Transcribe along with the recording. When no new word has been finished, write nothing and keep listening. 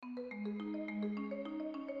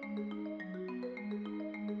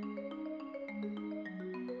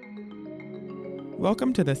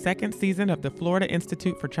Welcome to the second season of the Florida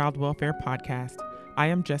Institute for Child Welfare podcast. I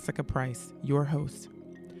am Jessica Price, your host.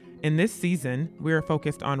 In this season, we are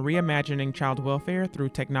focused on reimagining child welfare through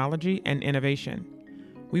technology and innovation.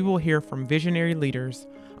 We will hear from visionary leaders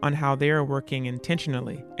on how they are working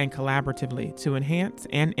intentionally and collaboratively to enhance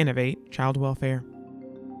and innovate child welfare.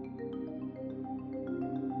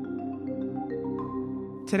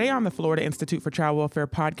 Today on the Florida Institute for Child Welfare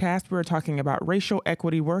podcast, we're talking about racial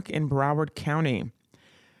equity work in Broward County.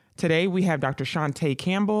 Today, we have Dr. Shante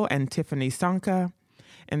Campbell and Tiffany Sanka,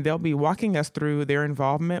 and they'll be walking us through their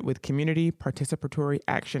involvement with Community Participatory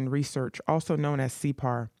Action Research, also known as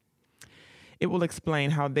CPAR. It will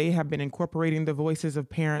explain how they have been incorporating the voices of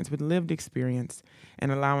parents with lived experience and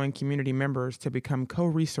allowing community members to become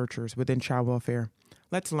co-researchers within child welfare.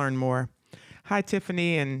 Let's learn more. Hi,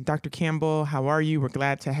 Tiffany and Dr. Campbell. How are you? We're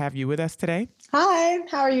glad to have you with us today. Hi,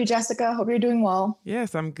 how are you, Jessica? Hope you're doing well.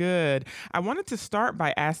 Yes, I'm good. I wanted to start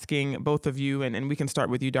by asking both of you, and we can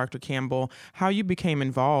start with you, Dr. Campbell, how you became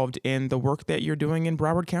involved in the work that you're doing in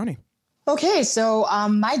Broward County. Okay, so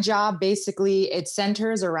my job basically, it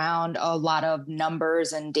centers around a lot of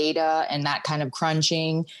numbers and data and that kind of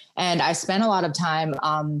crunching. And I spent a lot of time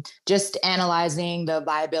just analyzing the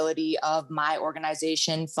viability of my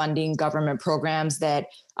organization funding government programs that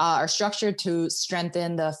are structured to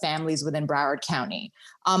strengthen the families within Broward County.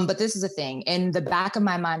 But this is the thing. In the back of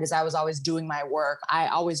my mind, as I was always doing my work, I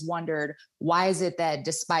always wondered, why is it that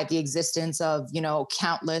despite the existence of,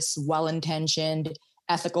 countless well-intentioned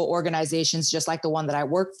ethical organizations just like the one that I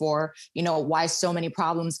work for, why so many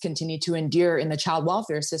problems continue to endure in the child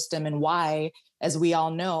welfare system, and why, as we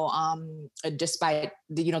all know, despite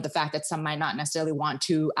the fact that some might not necessarily want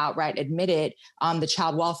to outright admit it, the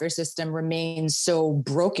child welfare system remains so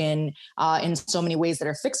broken in so many ways that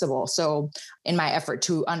are fixable. So in my effort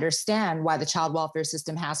to understand why the child welfare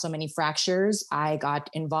system has so many fractures, I got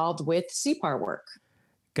involved with CPAR work.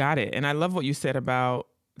 Got it. And I love what you said about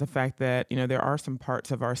the fact that, there are some parts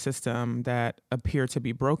of our system that appear to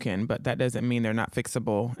be broken, but that doesn't mean they're not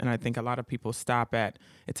fixable. And I think a lot of people stop at,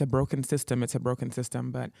 it's a broken system.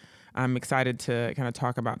 But I'm excited to kind of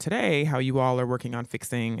talk about today how you all are working on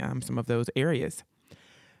fixing some of those areas.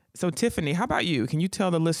 So Tiffany, how about you? Can you tell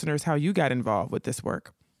the listeners how you got involved with this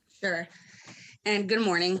work? Sure. And good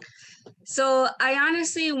morning. So I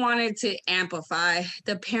honestly wanted to amplify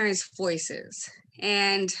the parents' voices.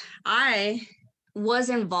 And I was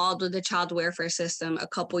involved with the child welfare system a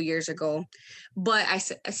couple years ago, but I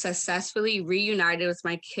successfully reunited with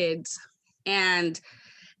my kids, and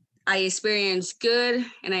I experienced good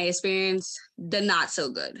and I experienced the not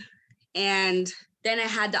so good. And then I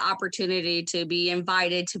had the opportunity to be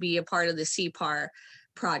invited to be a part of the CPAR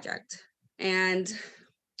project. And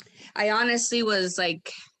I honestly was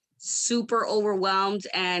super overwhelmed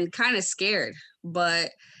and kind of scared, but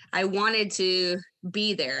I wanted to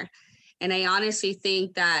be there. And I honestly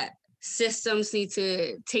think that systems need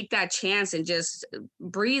to take that chance and just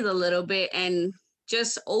breathe a little bit and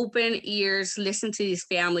just open ears, listen to these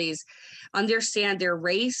families, understand their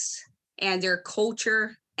race and their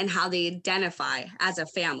culture and how they identify as a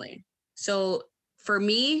family. So for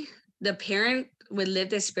me, the parent with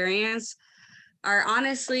lived experience are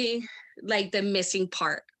honestly like the missing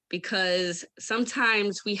part, because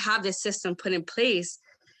sometimes we have this system put in place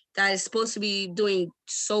that is supposed to be doing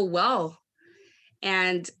so well,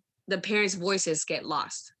 and the parents' voices get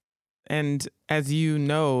lost. And as you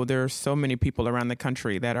know, there are so many people around the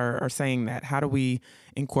country that are saying that. How do we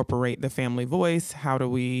incorporate the family voice? How do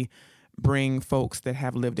we bring folks that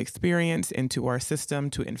have lived experience into our system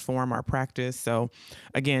to inform our practice? So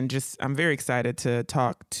again, I'm very excited to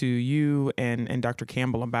talk to you and Dr.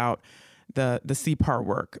 Campbell about the CPAR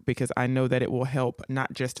work, because I know that it will help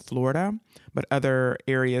not just Florida, but other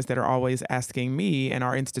areas that are always asking me and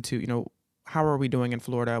our institute, how are we doing in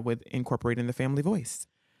Florida with incorporating the family voice?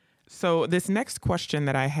 So this next question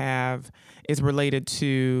that I have is related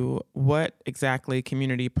to what exactly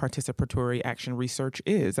Community Participatory Action Research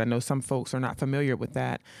is. I know some folks are not familiar with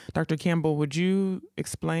that. Dr. Campbell, would you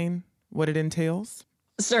explain what it entails?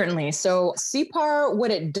 Certainly. So CPAR,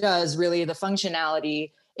 what it does really, the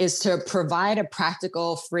functionality is to provide a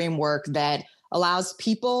practical framework that allows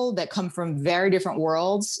people that come from very different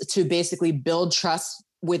worlds to basically build trust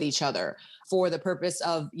with each other. For the purpose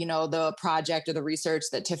of, the project or the research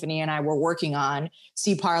that Tiffany and I were working on,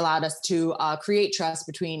 CPAR allowed us to create trust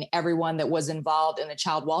between everyone that was involved in the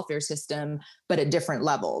child welfare system, but at different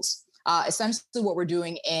levels. Essentially, what we're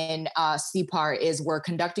doing in CPAR is we're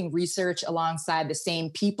conducting research alongside the same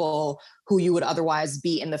people who you would otherwise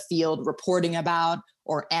be in the field reporting about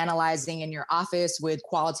or analyzing in your office with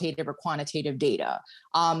qualitative or quantitative data.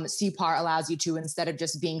 CPAR allows you to, instead of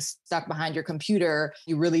just being stuck behind your computer,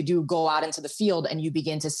 you really do go out into the field and you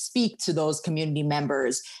begin to speak to those community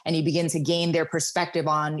members and you begin to gain their perspective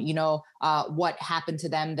on, what happened to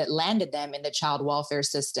them that landed them in the child welfare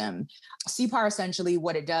system. CPAR, essentially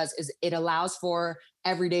what it does is it allows for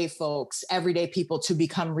everyday folks, everyday people to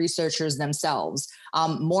become researchers themselves.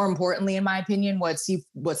 More importantly, in my opinion, what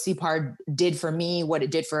CPAR did for me, what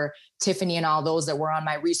it did for Tiffany and all those that were on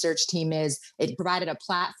my research team, is it provided a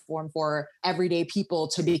platform for everyday people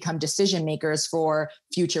to become decision makers for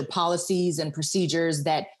future policies and procedures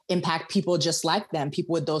that impact people just like them,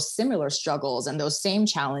 people with those similar struggles and those same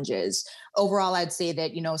challenges. Overall, I'd say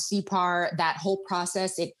that, CPAR, that whole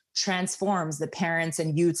process, it transforms the parents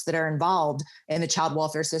and youths that are involved in the child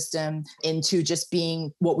welfare system into just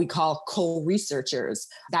being what we call co-researchers.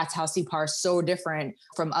 That's how CPAR is so different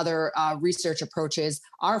from other research approaches.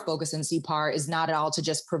 Our focus in CPAR is not at all to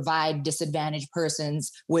just provide disadvantaged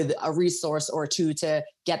persons with a resource or two to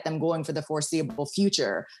get them going for the foreseeable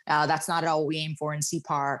future. That's not at all what we aim for in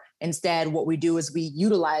CPAR. Instead, what we do is we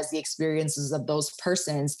utilize the experiences of those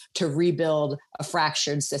persons to rebuild a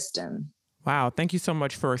fractured system. Wow. Thank you so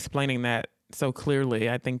much for explaining that so clearly.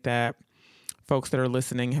 I think that folks that are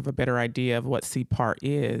listening have a better idea of what CPAR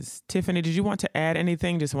is. Tiffany, did you want to add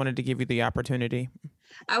anything? Just wanted to give you the opportunity.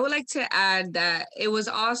 I would like to add that it was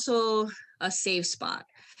also a safe spot.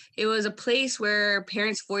 It was a place where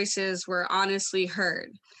parents' voices were honestly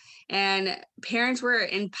heard and parents were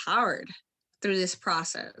empowered through this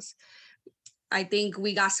process. I think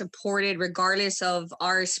we got supported regardless of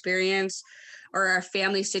our experience or our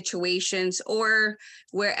family situations or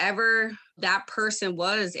wherever that person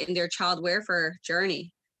was in their child welfare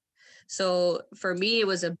journey. So for me, it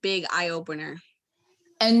was a big eye-opener.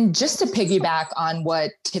 And just to piggyback on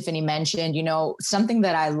what Tiffany mentioned, something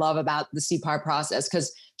that I love about the CPAR process,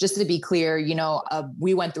 because just to be clear,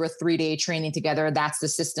 we went through a 3-day training together. That's the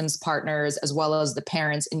systems partners, as well as the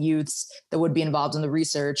parents and youths that would be involved in the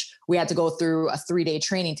research. We had to go through a 3-day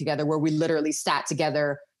training together where we literally sat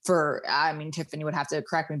together for, Tiffany would have to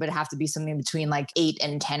correct me, but it have to be something between like 8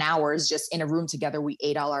 and 10 hours just in a room together. We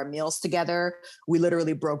ate all our meals together. We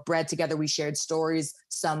literally broke bread together. We shared stories.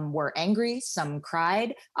 Some were angry, some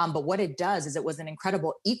cried. But what it does is it was an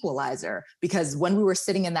incredible equalizer, because when we were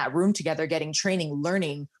sitting in that room together, getting training,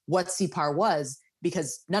 learning what CPAR was,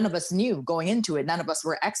 because none of us knew going into it. None of us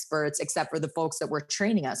were experts except for the folks that were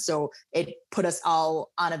training us. So it put us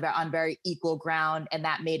all on very equal ground, and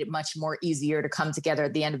that made it much more easier to come together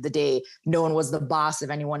at the end of the day. No one was the boss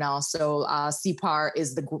of anyone else. So CPAR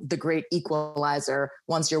is the great equalizer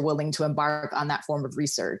once you're willing to embark on that form of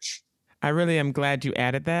research. I really am glad you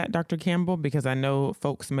added that, Dr. Campbell, because I know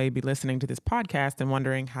folks may be listening to this podcast and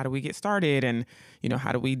wondering, how do we get started? And,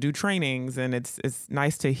 how do we do trainings? And it's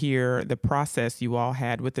nice to hear the process you all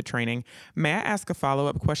had with the training. May I ask a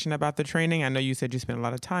follow-up question about the training? I know you said you spent a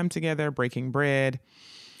lot of time together breaking bread,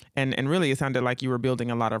 and really it sounded like you were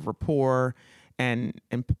building a lot of rapport and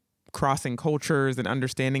crossing cultures and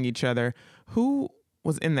understanding each other. Who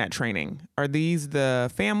was in that training? Are these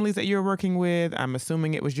the families that you're working with? I'm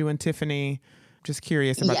assuming it was you and Tiffany. Just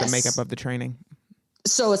curious about the makeup of the training.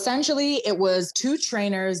 So essentially, it was 2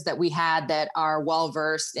 trainers that we had that are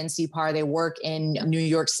well-versed in CPAR. They work in New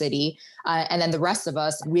York City. And then the rest of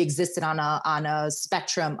us, we existed on a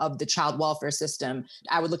spectrum of the child welfare system.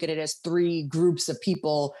 I would look at it as 3 groups of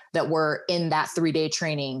people that were in that 3-day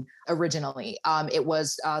training originally. It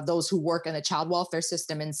was those who work in the child welfare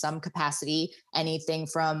system in some capacity, anything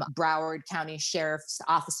from Broward County Sheriff's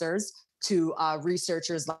officers to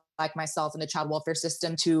researchers like myself in the child welfare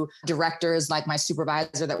system, to directors like my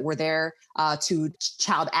supervisor that were there, to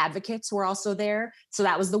child advocates were also there. So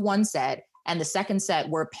that was the one set. And the second set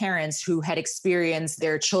were parents who had experienced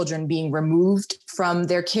their children being removed from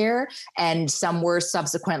their care, and some were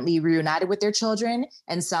subsequently reunited with their children.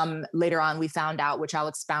 And some later on, we found out, which I'll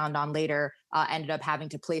expound on later, ended up having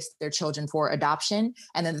to place their children for adoption.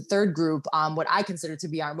 And then the third group, what I consider to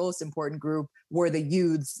be our most important group, were the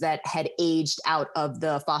youths that had aged out of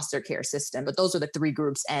the foster care system. But those are the 3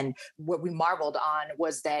 groups. And what we marveled on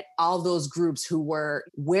was that all those groups who were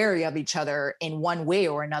wary of each other in one way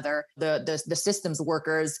or another, the systems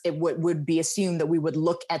workers, it would be assumed that we would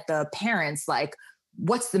look at the parents like,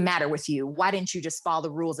 what's the matter with you? Why didn't you just follow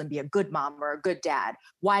the rules and be a good mom or a good dad?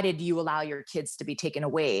 Why did you allow your kids to be taken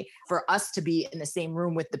away? For us to be in the same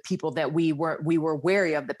room with the people that we were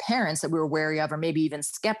wary of, the parents that we were wary of, or maybe even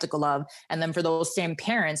skeptical of. And then for those same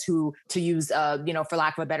parents who, to use, for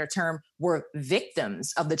lack of a better term, were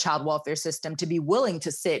victims of the child welfare system, to be willing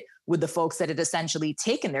to sit with the folks that had essentially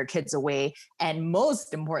taken their kids away. And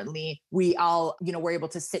most importantly, we all, were able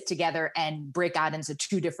to sit together and break out into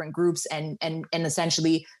two different groups and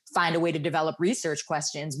essentially find a way to develop research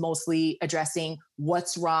questions, mostly addressing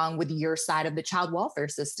what's wrong with your side of the child welfare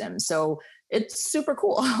system. So it's super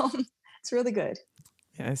cool. It's really good.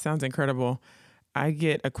 Yeah, it sounds incredible. I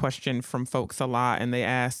get a question from folks a lot, and they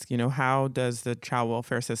ask, how does the child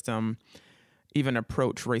welfare system even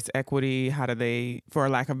approach race equity? How do they, for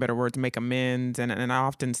lack of better words, make amends? And I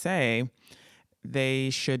often say they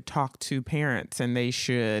should talk to parents and they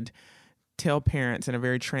should tell parents in a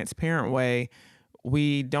very transparent way,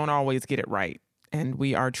 we don't always get it right. And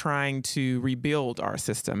we are trying to rebuild our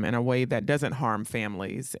system in a way that doesn't harm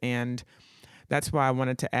families. And that's why I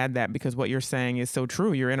wanted to add that, because what you're saying is so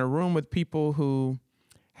true. You're in a room with people who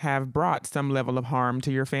have brought some level of harm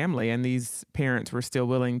to your family, and these parents were still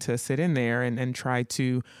willing to sit in there and try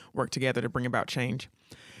to work together to bring about change.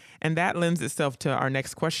 And that lends itself to our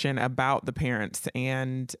next question about the parents.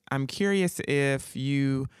 And I'm curious if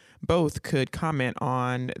you both could comment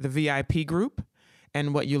on the VIP group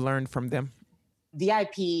and what you learned from them.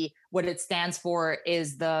 VIP, what it stands for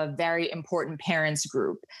is the Very Important Parents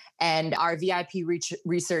Group. And our VIP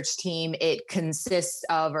research team, it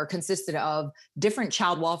consisted of different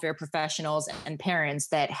child welfare professionals and parents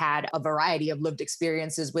that had a variety of lived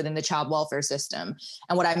experiences within the child welfare system.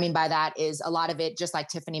 And what I mean by that is a lot of it, just like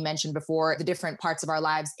Tiffany mentioned before, the different parts of our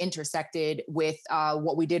lives intersected with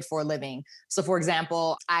what we did for a living. So for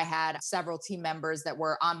example, I had several team members that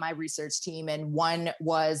were on my research team, and one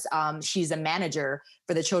was, she's a manager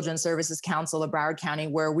for the Children's Services Council of Broward County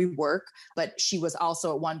where we work, but she was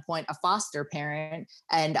also at one point a foster parent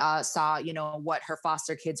and saw, what her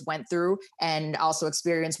foster kids went through and also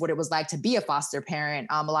experienced what it was like to be a foster parent.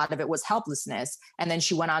 A lot of it was helplessness. And then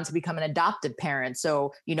she went on to become an adopted parent.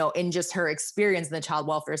 So, in just her experience in the child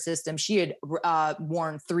welfare system, she had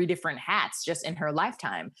worn 3 different hats just in her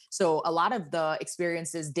lifetime. So a lot of the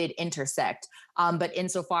experiences did intersect. But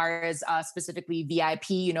insofar as specifically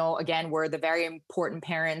VIP, again, we're the Very Important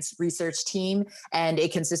Parents research team, and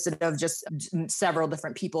it consisted of just several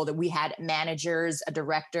different people. That we had managers, a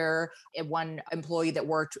director, one employee that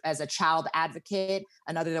worked as a child advocate,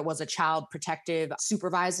 another that was a child protective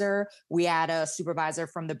supervisor. We had a supervisor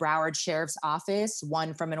from the Broward Sheriff's Office,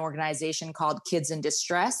 one from an organization called Kids in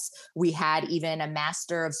Distress. We had even a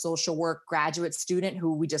Master of Social Work graduate student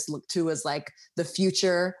who we just looked to as like the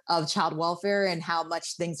future of child welfare and how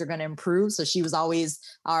much things are going to improve. So she was always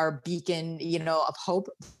our beacon, of hope,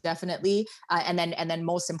 definitely. And then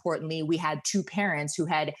most importantly, we had 2 parents who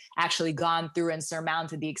had actually gone through and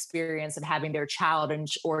surmounted the experience of having their child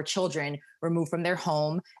or children removed from their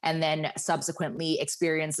home, and then subsequently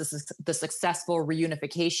experience the successful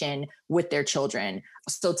reunification with their children.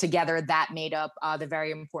 So together that made up the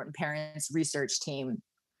Very Important Parents research team.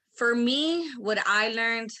 For me, what I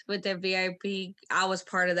learned with the VIP, I was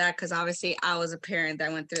part of that because obviously I was a parent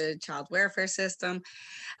that went through the child welfare system.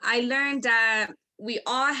 I learned that we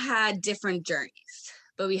all had different journeys,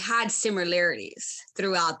 but we had similarities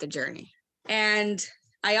throughout the journey. And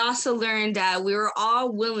I also learned that we were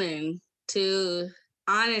all willing to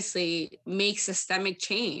honestly make systemic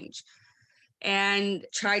change and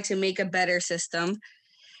try to make a better system.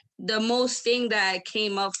 The most thing that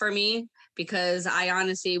came up for me, because I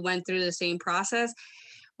honestly went through the same process,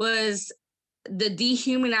 was the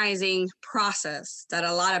dehumanizing process that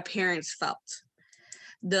a lot of parents felt.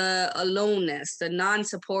 The aloneness, the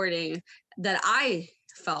non-supporting that I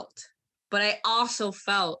felt. But I also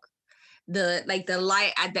felt the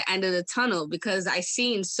light at the end of the tunnel, because I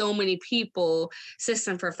seen so many people,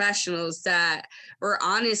 system professionals, that were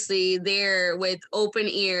honestly there with open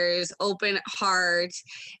ears, open hearts,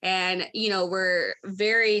 and were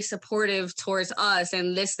very supportive towards us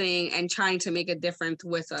and listening and trying to make a difference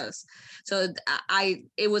with us. So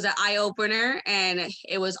it was an eye-opener, and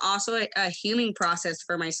it was also a healing process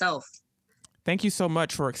for myself. Thank you so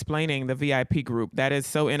much for explaining the VIP group. That is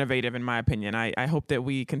so innovative, in my opinion. I hope that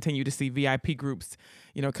we continue to see VIP groups,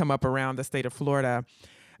 come up around the state of Florida.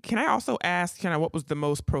 Can I also ask what was the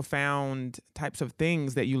most profound types of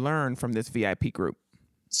things that you learned from this VIP group?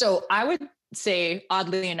 So I would say,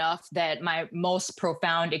 oddly enough, that my most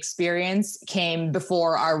profound experience came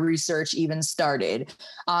before our research even started.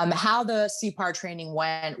 How the CPAR training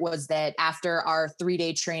went was that after our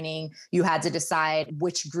 3-day training, you had to decide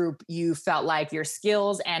which group you felt like your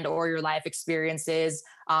skills and or your life experiences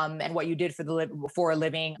and what you did for a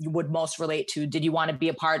living you would most relate to. Did you want to be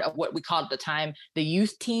a part of what we called at the time the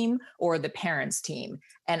youth team or the parents team?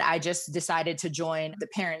 And I just decided to join the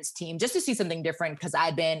parents team just to see something different because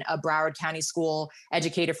I'd been a Broward County school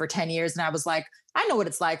educator for 10 years. And I was like, I know what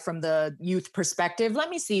it's like from the youth perspective. Let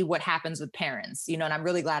me see what happens with parents, and I'm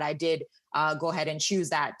really glad I did go ahead and choose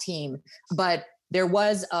that team. But there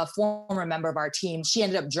was a former member of our team. She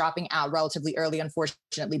ended up dropping out relatively early,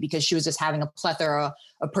 unfortunately, because she was just having a plethora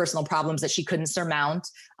of personal problems that she couldn't surmount.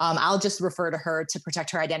 I'll just refer to her to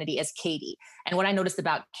protect her identity as Katie. And what I noticed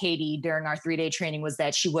about Katie during our 3-day training was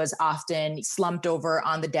that she was often slumped over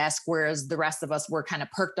on the desk, whereas the rest of us were kind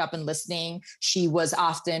of perked up and listening. She was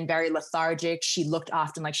often very lethargic. She looked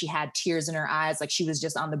often like she had tears in her eyes, like she was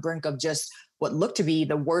just on the brink of just what looked to be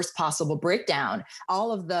the worst possible breakdown.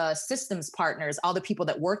 All of the systems partners, all the people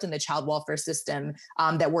that worked in the child welfare system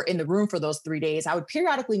that were in the room for those 3 days, I would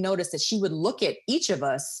periodically notice that she would look at each of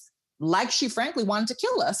us like she frankly wanted to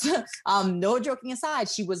kill us. No joking aside,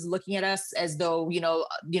 she was looking at us as though,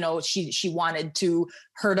 she wanted to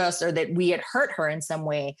hurt us or that we had hurt her in some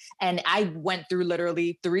way. And I went through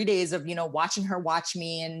literally 3 days of, watching her watch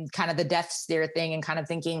me and kind of the death stare thing and kind of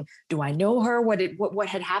thinking, do I know her? What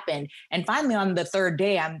had happened? And finally on the third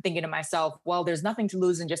day, I'm thinking to myself, well, there's nothing to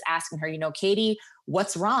lose in just asking her, Katie,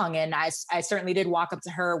 what's wrong? And I certainly did walk up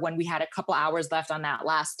to her when we had a couple hours left on that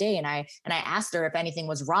last day. And I asked her if anything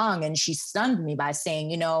was wrong. And she stunned me by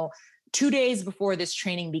saying, 2 days before this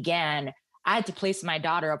training began, I had to place my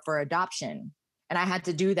daughter up for adoption. And I had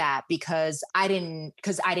to do that because I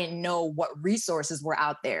didn't know what resources were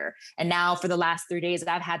out there. And now for the last 3 days,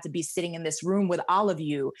 I've had to be sitting in this room with all of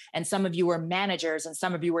you. And some of you are managers and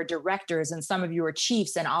some of you are directors and some of you are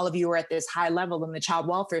chiefs and all of you are at this high level in the child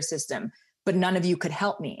welfare system. But none of you could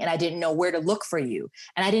help me. And I didn't know where to look for you.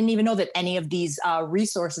 And I didn't even know that any of these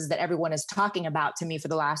resources that everyone is talking about to me for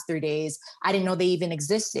the last 3 days, I didn't know they even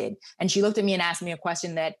existed. And she looked at me and asked me a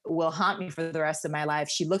question that will haunt me for the rest of my life.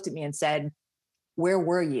 She looked at me and said, where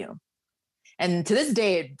were you? And to this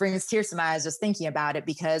day, it brings tears to my eyes just thinking about it,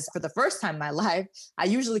 because for the first time in my life, I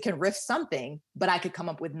usually can riff something, but I could come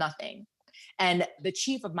up with nothing. And the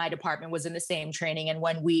chief of my department was in the same training. And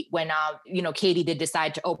when Katie did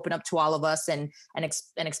decide to open up to all of us and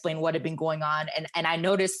explain what had been going on. And I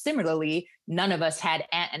noticed similarly, none of us had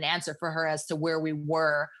an answer for her as to where we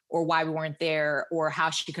were or why we weren't there or how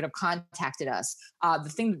she could have contacted us. The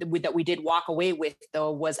thing that we did walk away with,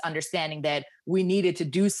 though, was understanding that we needed to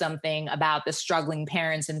do something about the struggling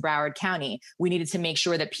parents in Broward County. We needed to make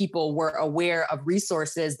sure that people were aware of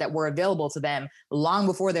resources that were available to them long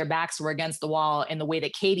before their backs were against the wall in the way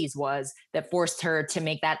that Katie's was, that forced her to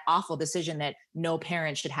make that awful decision that no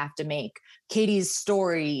parent should have to make. Katie's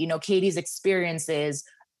story, Katie's experiences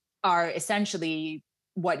are essentially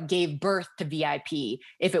what gave birth to VIP.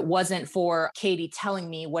 If it wasn't for Katie telling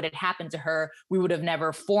me what had happened to her, we would have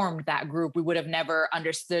never formed that group. We would have never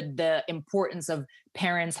understood the importance of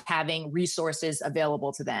parents having resources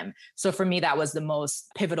available to them. So for me, that was the most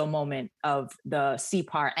pivotal moment of the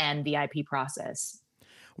CPAR and VIP process.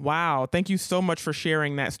 Wow. Thank you so much for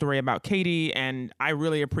sharing that story about Katie. And I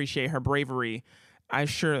really appreciate her bravery. I'm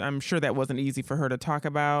sure that wasn't easy for her to talk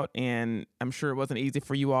about, and I'm sure it wasn't easy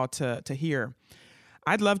for you all to hear.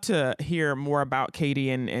 I'd love to hear more about Katie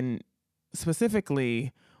and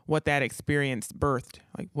specifically what that experience birthed,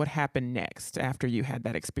 like what happened next after you had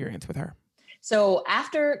that experience with her. So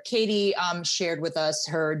after Katie shared with us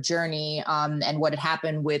her journey and what had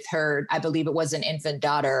happened with her, I believe it was an infant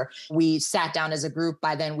daughter, we sat down as a group.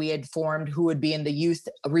 By then we had formed who would be in the youth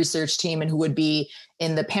research team and who would be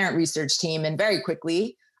in the parent research team. And very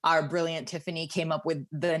quickly, our brilliant Tiffany came up with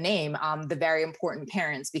the name, the Very Important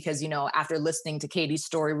Parents, because, after listening to Katie's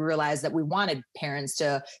story, we realized that we wanted parents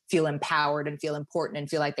to feel empowered and feel important and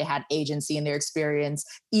feel like they had agency in their experience,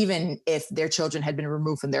 even if their children had been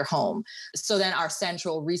removed from their home. So then our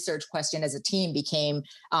central research question as a team became,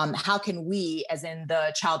 how can we, as in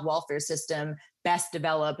the child welfare system, best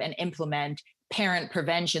develop and implement parent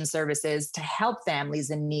prevention services to help families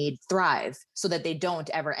in need thrive so that they don't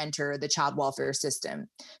ever enter the child welfare system.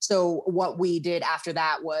 So what we did after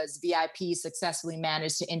that was VIP successfully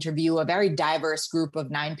managed to interview a very diverse group of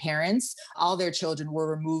 9 parents. All their children were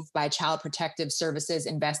removed by Child Protective Services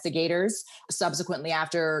investigators. Subsequently,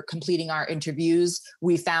 after completing our interviews,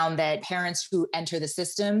 we found that parents who enter the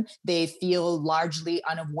system, they feel largely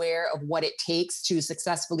unaware of what it takes to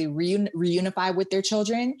successfully reunify with their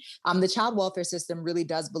children. The child welfare system really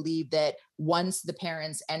does believe that once the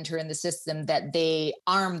parents enter in the system, that they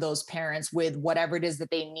arm those parents with whatever it is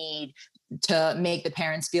that they need to make the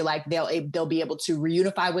parents feel like they'll be able to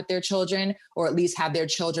reunify with their children, or at least have their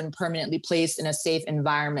children permanently placed in a safe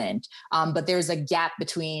environment. But there's a gap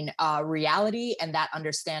between reality and that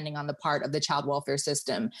understanding on the part of the child welfare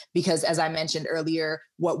system. Because as I mentioned earlier,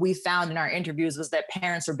 what we found in our interviews was that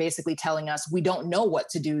parents were basically telling us, we don't know what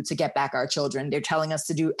to do to get back our children. They're telling us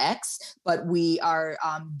to do X, but we are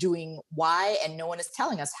doing Y, and no one is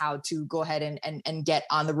telling us how to go ahead and get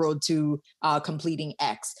on the road to completing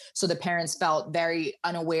X. So the parents felt very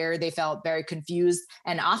unaware. They felt very confused.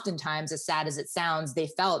 And oftentimes, as sad as it sounds, they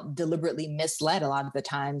felt deliberately misled a lot of the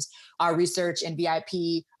times. Our research in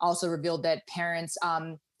VIP also revealed that parents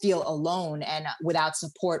feel alone and without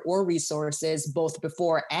support or resources, both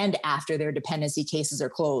before and after their dependency cases are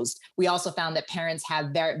closed. We also found that parents have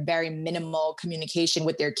very, very minimal communication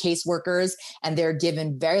with their caseworkers, and they're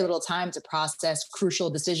given very little time to process crucial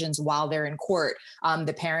decisions while they're in court.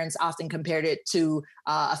 The parents often compared it to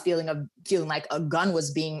a feeling like a gun was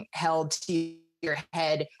being held to your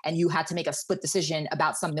head, and you had to make a split decision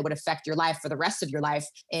about something that would affect your life for the rest of your life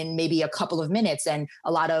in maybe a couple of minutes. And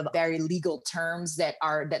a lot of very legal terms that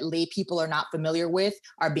lay people are not familiar with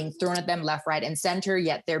are being thrown at them left, right, and center,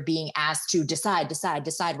 yet they're being asked to decide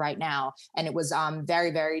right now. And it was very,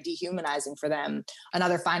 very dehumanizing for them.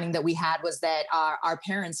 Another finding that we had was that our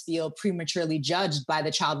parents feel prematurely judged by the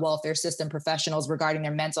child welfare system professionals regarding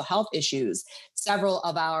their mental health issues. Several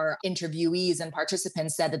of our interviewees and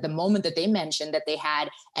participants said that the moment that they mentioned that they had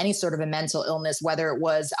any sort of a mental illness, whether it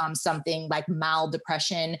was something like mild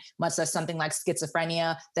depression, much less something like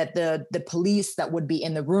schizophrenia, that the police that would be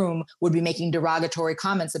in the room would be making derogatory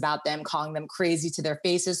comments about them, calling them crazy to their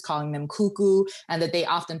faces, calling them cuckoo, and that they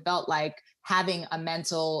often felt like having a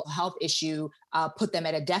mental health issue put them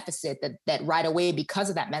at a deficit, that right away, because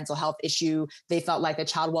of that mental health issue, they felt like the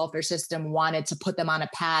child welfare system wanted to put them on a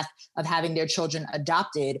path of having their children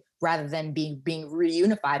adopted rather than being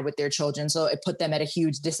reunified with their children. So it put them at a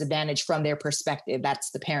huge disadvantage from their perspective. That's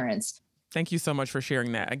the parents. Thank you so much for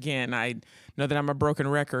sharing that. Again, I know that I'm a broken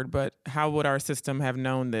record, but how would our system have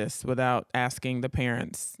known this without asking the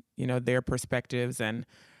parents, their perspectives and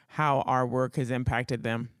how our work has impacted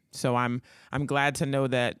them? So I'm glad to know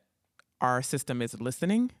that our system is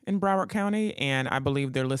listening in Broward County, and I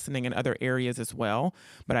believe they're listening in other areas as well.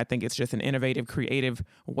 But I think it's just an innovative, creative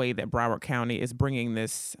way that Broward County is bringing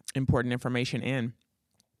this important information in.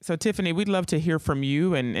 So Tiffany, we'd love to hear from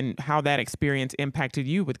you and how that experience impacted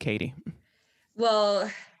you with Katie.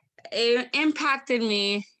 Well, it impacted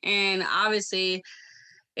me, and obviously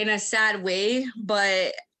in a sad way,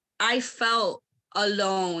 but I felt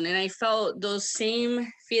alone, and I felt those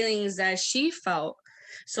same feelings that she felt.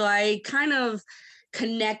 So I kind of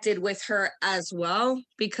connected with her as well,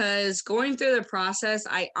 because going through the process,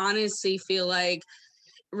 I honestly feel like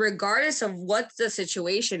regardless of what the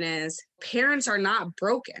situation is, parents are not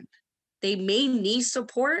broken. They may need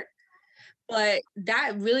support, but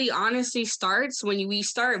that really honestly starts when we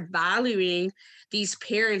start valuing these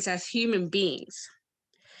parents as human beings.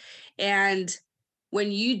 And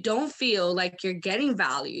when you don't feel like you're getting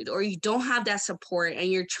valued, or you don't have that support, and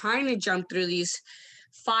you're trying to jump through these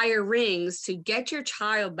fire rings to get your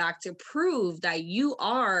child back, to prove that you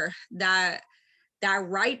are that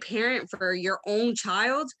right parent for your own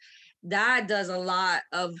child, that does a lot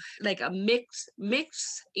of like a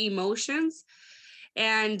mixed emotions.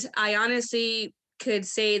 And I honestly could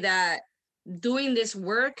say that doing this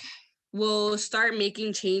work will start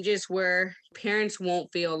making changes where parents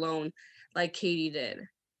won't feel alone like Katie did.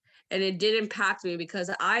 And it did impact me, because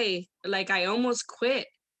I almost quit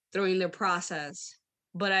during the process,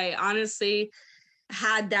 but I honestly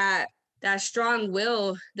had that strong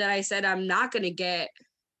will that I said, I'm not going to get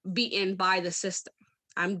beaten by the system.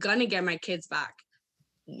 I'm going to get my kids back.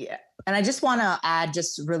 Yeah. And I just want to add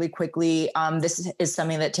just really quickly, this is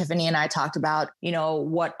something that Tiffany and I talked about,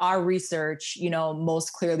 what our research,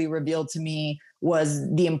 most clearly revealed to me was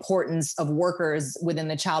the importance of workers within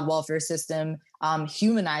the child welfare system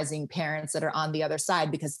humanizing parents that are on the other side,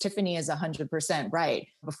 because Tiffany is 100% right.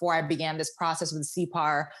 Before I began this process with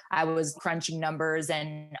CPAR, I was crunching numbers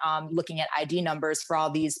and looking at ID numbers for all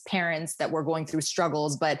these parents that were going through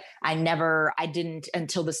struggles, but I didn't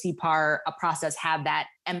until the CPAR process have that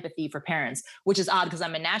empathy for parents, which is odd because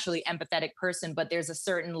I'm a naturally empathetic person, but there's a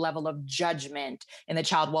certain level of judgment in the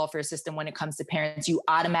child welfare system when it comes to parents. You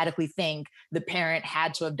automatically think the parent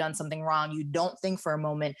had to have done something wrong. You don't think for a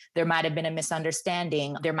moment there might have been a misunderstanding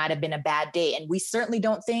understanding there might have been a bad day. And we certainly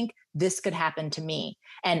don't think this could happen to me.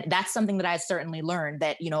 And that's something that I certainly learned,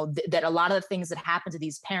 that, that a lot of the things that happen to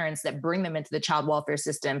these parents that bring them into the child welfare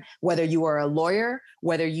system, whether you are a lawyer,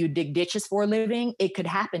 whether you dig ditches for a living, it could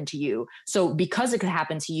happen to you. So because it could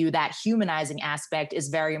happen to you, that humanizing aspect is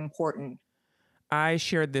very important. I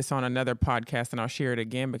shared this on another podcast, and I'll share it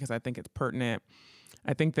again because I think it's pertinent.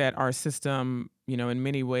 I think that our system, in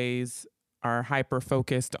many ways are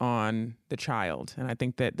hyper-focused on the child. And I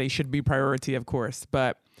think that they should be priority, of course,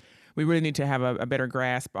 but we really need to have a better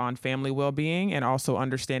grasp on family well-being and also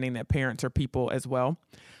understanding that parents are people as well.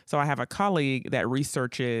 So I have a colleague that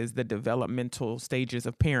researches the developmental stages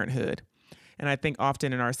of parenthood. And I think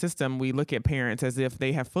often in our system, we look at parents as if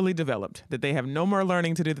they have fully developed, that they have no more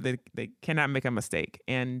learning to do, that they cannot make a mistake.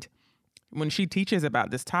 And when she teaches about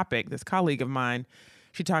this topic, this colleague of mine,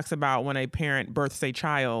 she talks about when a parent births a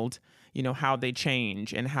child, how they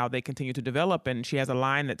change and how they continue to develop. And she has a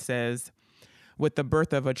line that says, with the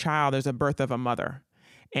birth of a child, there's a birth of a mother.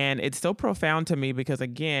 And it's so profound to me because,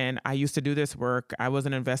 again, I used to do this work. I was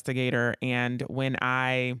an investigator. And when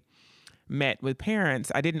I met with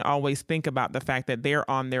parents, I didn't always think about the fact that they're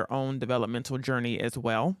on their own developmental journey as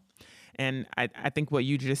well. And I think what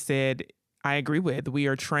you just said, I agree with. We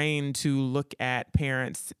are trained to look at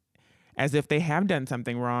parents as if they have done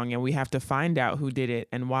something wrong, and we have to find out who did it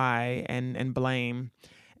and why, and blame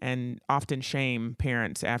and often shame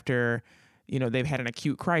parents after they've had an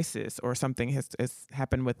acute crisis or something has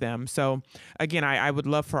happened with them. So again, I would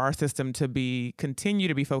love for our system to continue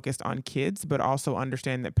to be focused on kids, but also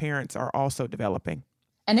understand that parents are also developing.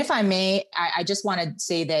 And if I may, I just want to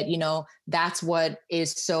say that, that's what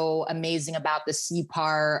is so amazing about the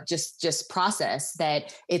CPAR just process,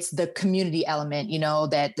 that it's the community element,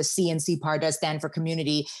 that the C in CPAR does stand for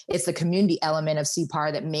community. It's the community element of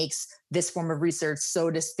CPAR that makes this form of research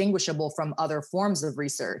so distinguishable from other forms of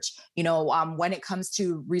research. When it comes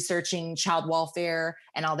to researching child welfare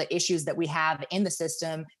and all the issues that we have in the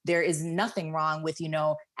system, there is nothing wrong with,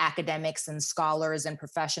 academics and scholars and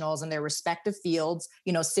professionals in their respective fields,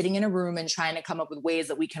 sitting in a room and trying to come up with ways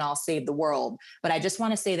that we can all save the world. But I just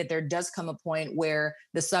want to say that there does come a point where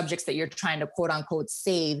the subjects that you're trying to quote unquote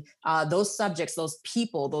save, those subjects, those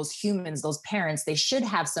people, those humans, those parents, they should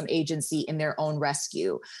have some agency in their own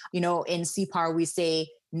rescue. In CPAR, we say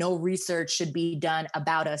no research should be done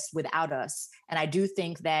about us without us. And I do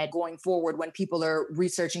think that going forward, when people are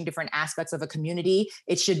researching different aspects of a community,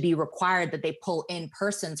 it should be required that they pull in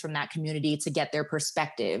persons from that community to get their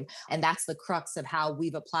perspective. And that's the crux of how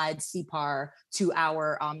we've applied CPAR to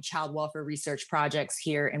our child welfare research projects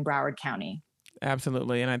here in Broward County.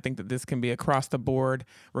 Absolutely. And I think that this can be across the board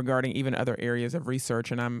regarding even other areas of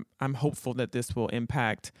research. And I'm hopeful that this will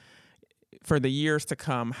impact for the years to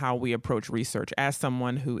come how we approach research. As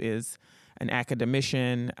someone who is an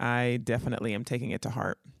academician, I definitely am taking it to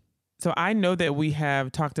heart. So I know that we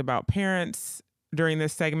have talked about parents during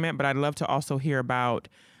this segment, but I'd love to also hear about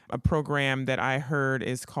a program that I heard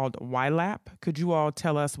is called YLAP. Could you all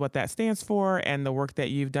tell us what that stands for and the work that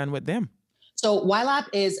you've done with them? So YLAP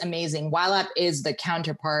is amazing. YLAP is the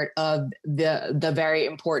counterpart of the very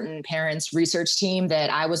important parents research team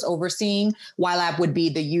that I was overseeing. YLAP would be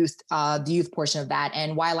the youth portion of that.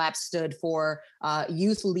 And YLAP stood for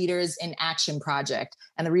Youth Leaders in Action Project.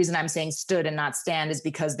 And the reason I'm saying stood and not stand is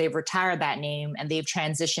because they've retired that name and they've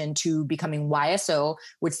transitioned to becoming YSO,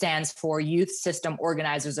 which stands for Youth System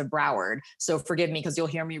Organizers of Broward. So forgive me because you'll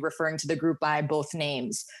hear me referring to the group by both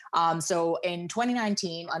names. So in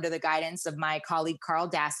 2019, under the guidance of my colleague Carl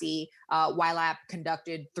Dassey, YLAP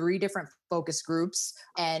conducted 3 different focus groups.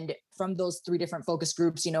 And from those 3 different focus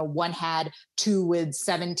groups, one had 2 with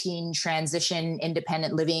 17 transition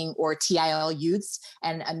independent living or TIL youths,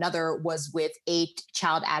 and another was with 8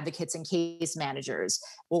 child advocates and case managers.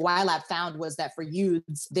 What YLAP found was that for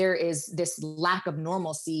youths, there is this lack of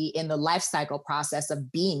normalcy in the life cycle process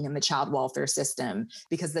of being in the child welfare system,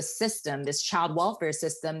 because the system, this child welfare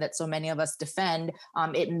system that so many of us defend,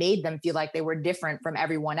 it made them feel like they were different from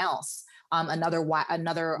everyone else. Another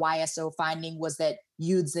YSO finding was that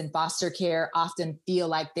youths in foster care often feel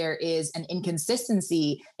like there is an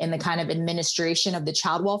inconsistency in the kind of administration of the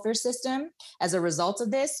child welfare system. As a result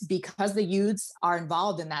of this, because the youths are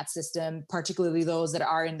involved in that system, particularly those that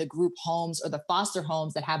are in the group homes or the foster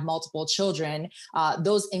homes that have multiple children,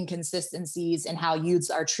 those inconsistencies in how youths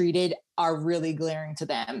are treated are really glaring to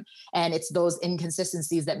them. And it's those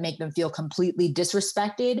inconsistencies that make them feel completely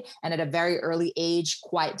disrespected and at a very early age,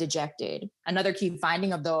 quite dejected. Another key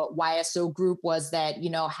finding of the YSO group was that,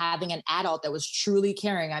 having an adult that was truly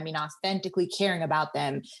caring, authentically caring about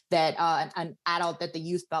them, that an adult that the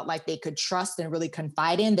youth felt like they could trust and really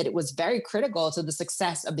confide in, that it was very critical to the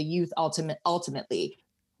success of the youth ultimately.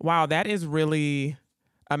 Wow, that is really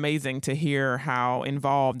amazing to hear how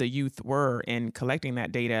involved the youth were in collecting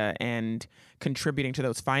that data and contributing to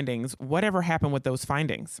those findings. Whatever happened with those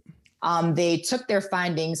findings? They took their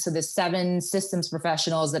findings to the 7 systems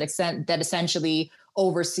professionals that essentially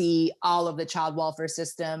oversee all of the child welfare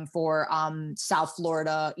system for South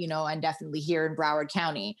Florida, and definitely here in Broward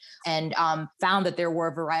County, and found that there were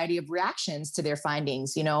a variety of reactions to their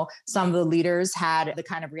findings. Some of the leaders had the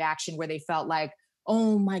kind of reaction where they felt like,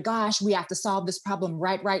 oh my gosh, we have to solve this problem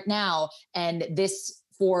right now. And this,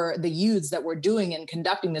 for the youths that were doing and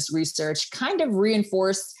conducting this research, kind of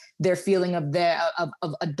reinforced their feeling of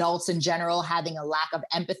adults in general having a lack of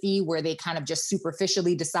empathy, where they kind of just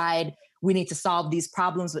superficially decide we need to solve these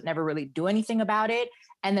problems but never really do anything about it.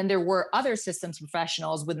 And then there were other systems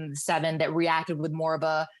professionals within the 7 that reacted with more of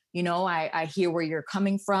a, I hear where you're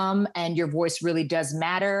coming from and your voice really does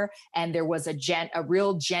matter. And there was a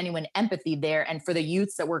real genuine empathy there. And for the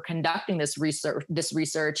youths that were conducting this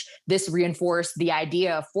research, this reinforced the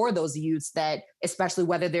idea for those youths that, especially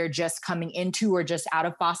whether they're just coming into or just out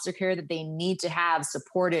of foster care, that they need to have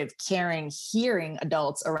supportive, caring, hearing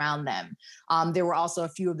adults around them. There were also a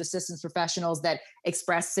few of the systems professionals that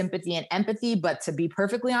expressed sympathy and empathy, but to be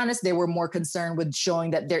perfectly honest, they were more concerned with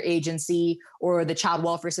showing that their agency or the child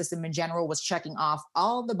welfare system in general was checking off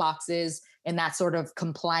all the boxes in that sort of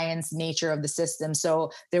compliance nature of the system.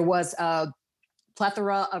 So there was a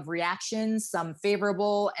plethora of reactions, some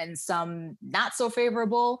favorable and some not so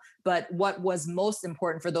favorable. But what was most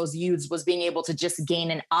important for those youths was being able to just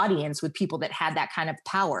gain an audience with people that had that kind of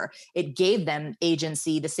power. It gave them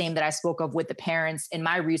agency, the same that I spoke of with the parents in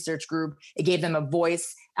my research group. It gave them a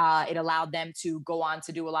voice. It allowed them to go on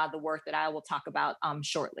to do a lot of the work that I will talk about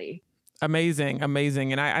shortly. Amazing,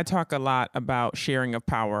 amazing. And I talk a lot about sharing of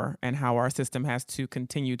power and how our system has to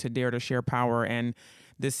continue to dare to share power. And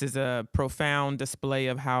this is a profound display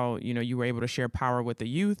of how, you were able to share power with the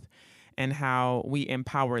youth and how we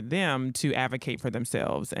empower them to advocate for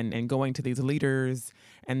themselves and going to these leaders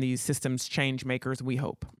and these systems change makers, we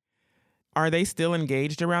hope. Are they still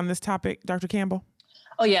engaged around this topic, Dr. Campbell?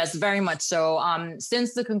 Oh, yes, very much so.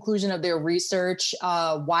 Since the conclusion of their research,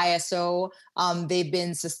 YSO, they've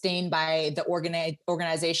been sustained by the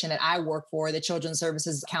organization that I work for, the Children's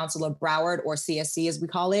Services Council of Broward, or CSC as we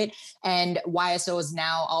call it. And YSO is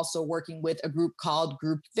now also working with a group called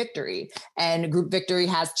Group Victory. And Group Victory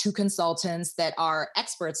has 2 consultants that are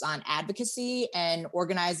experts on advocacy and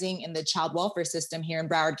organizing in the child welfare system here in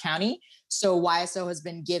Broward County. So YSO has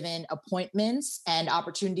been given appointments and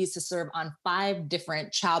opportunities to serve on 5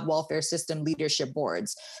 different child welfare system leadership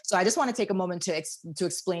boards. So I just want to take a moment to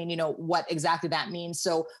explain, what exactly that means.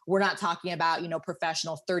 So we're not talking about,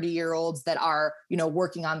 professional 30-year-olds that are,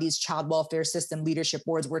 working on these child welfare system leadership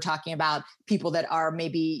boards. We're talking about people that are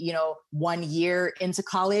maybe, 1 year into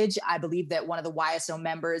college. I believe that one of the YSO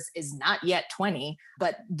members is not yet 20,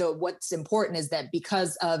 but what's important is that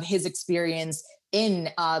because of his experience in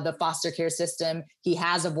the foster care system, he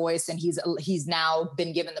has a voice, and he's now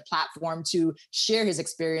been given the platform to share his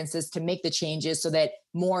experiences to make the changes so that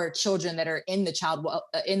more children that are in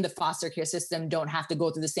the foster care system don't have to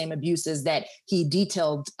go through the same abuses that he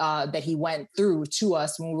detailed that he went through to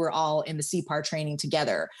us when we were all in the CPAR training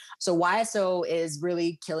together. So YSO is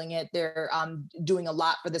really killing it. They're doing a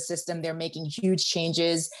lot for the system. They're making huge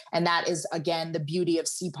changes, and that is again the beauty of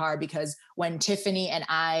CPAR, because when Tiffany and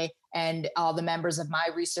I and all the members of my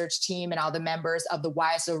research team and all the members of the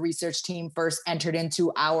YSO research team first entered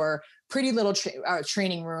into our pretty little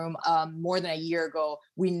training room more than a year ago,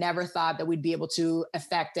 we never thought that we'd be able to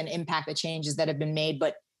affect and impact the changes that have been made.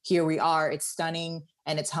 But here we are. It's stunning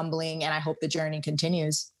and it's humbling, and I hope the journey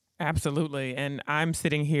continues. Absolutely. And I'm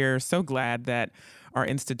sitting here so glad that our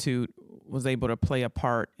institute was able to play a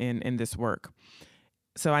part in this work.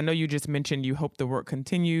 So I know you just mentioned you hope the work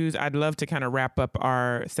continues. I'd love to kind of wrap up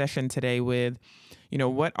our session today with,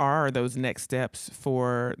 what are those next steps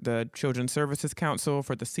for the Children's Services Council,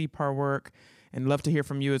 for the CPAR work? And love to hear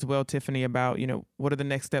from you as well, Tiffany, about, what are the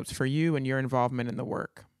next steps for you and your involvement in the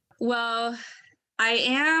work? Well, I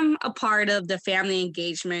am a part of the Family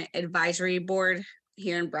Engagement Advisory Board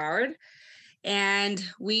here in Broward, and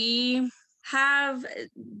we have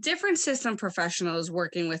different system professionals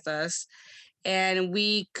working with us. And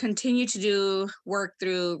we continue to do work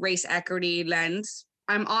through race equity lens.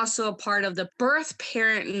 I'm also a part of the Birth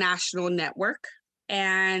Parent National Network,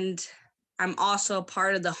 and I'm also a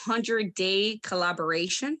part of the 100-Day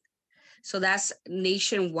Collaboration. So that's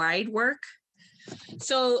nationwide work.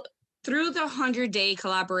 So through the 100-Day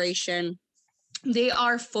Collaboration, they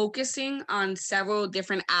are focusing on several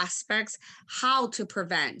different aspects, how to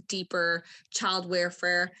prevent deeper child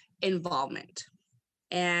welfare involvement.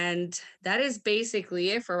 And that is basically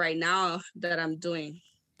it for right now that I'm doing.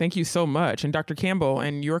 Thank you so much. And Dr. Campbell,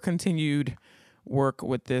 and your continued work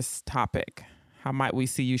with this topic, how might we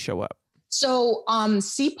see you show up? So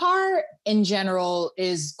CPAR in general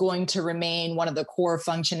is going to remain one of the core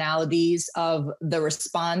functionalities of the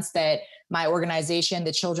response that my organization,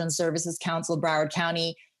 the Children's Services Council of Broward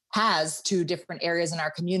County, has to different areas in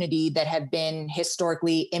our community that have been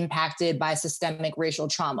historically impacted by systemic racial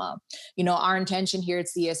trauma. You know, our intention here at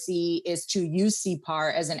CSC is to use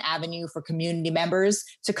CPAR as an avenue for community members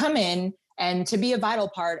to come in and to be a vital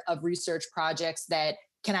part of research projects that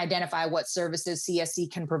can identify what services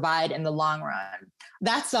CSC can provide in the long run.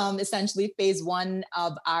 That's essentially phase one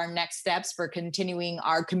of our next steps for continuing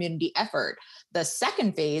our community effort. The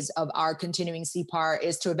second phase of our continuing CPAR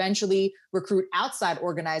is to eventually recruit outside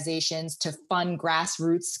organizations to fund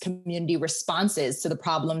grassroots community responses to the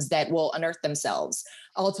problems that will unearth themselves.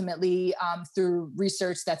 Ultimately, through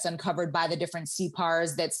research that's uncovered by the different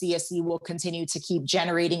CPARs that CSC will continue to keep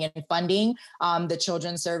generating and funding, the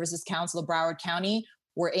Children's Services Council of Broward County,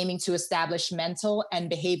 we're aiming to establish mental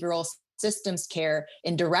and behavioral systems care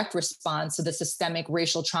in direct response to the systemic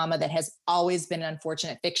racial trauma that has always been an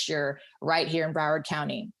unfortunate fixture right here in Broward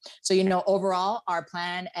County. So, you know, overall, our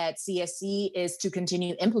plan at CSC is to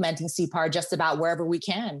continue implementing CPAR just about wherever we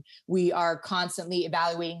can. We are constantly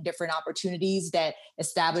evaluating different opportunities that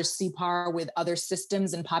establish CPAR with other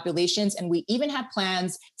systems and populations. And we even have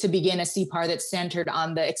plans to begin a CPAR that's centered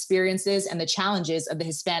on the experiences and the challenges of the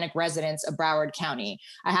Hispanic residents of Broward County.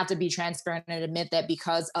 I have to be transparent and admit that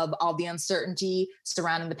because of all the uncertainty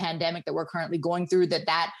surrounding the pandemic that we're currently going through,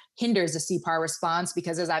 that hinders the CPAR response,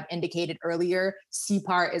 because as I've indicated earlier,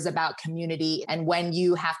 CPAR is about community. And when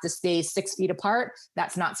you have to stay 6 feet apart,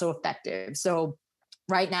 that's not so effective. So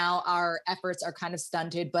right now, our efforts are kind of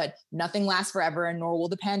stunted, but nothing lasts forever, and nor will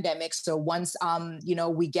the pandemic. So once,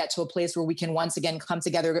 we get to a place where we can once again come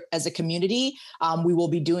together as a community, we will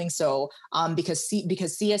be doing so because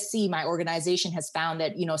CSC, my organization, has found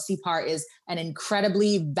that, CPAR is an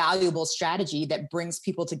incredibly valuable strategy that brings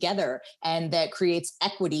people together and that creates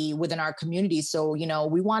equity within our community. So,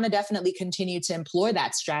 we want to definitely continue to employ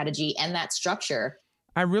that strategy and that structure.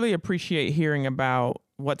 I really appreciate hearing about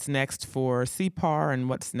what's next for CPAR and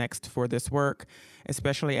what's next for this work,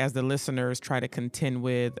 especially as the listeners try to contend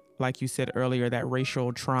with, like you said earlier, that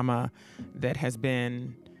racial trauma that has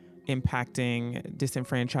been impacting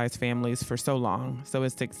disenfranchised families for so long. So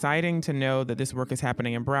it's exciting to know that this work is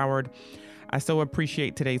happening in Broward. I so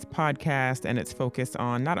appreciate today's podcast and its focus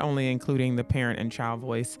on not only including the parent and child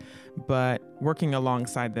voice, but working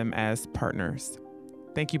alongside them as partners.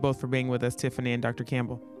 Thank you both for being with us, Tiffany and Dr.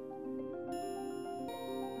 Campbell.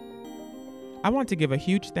 I want to give a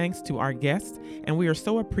huge thanks to our guests, and we are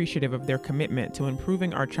so appreciative of their commitment to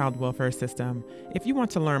improving our child welfare system. If you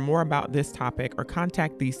want to learn more about this topic or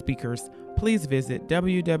contact these speakers, please visit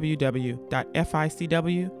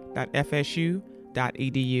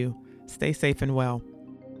www.ficw.fsu.edu. Stay safe and well.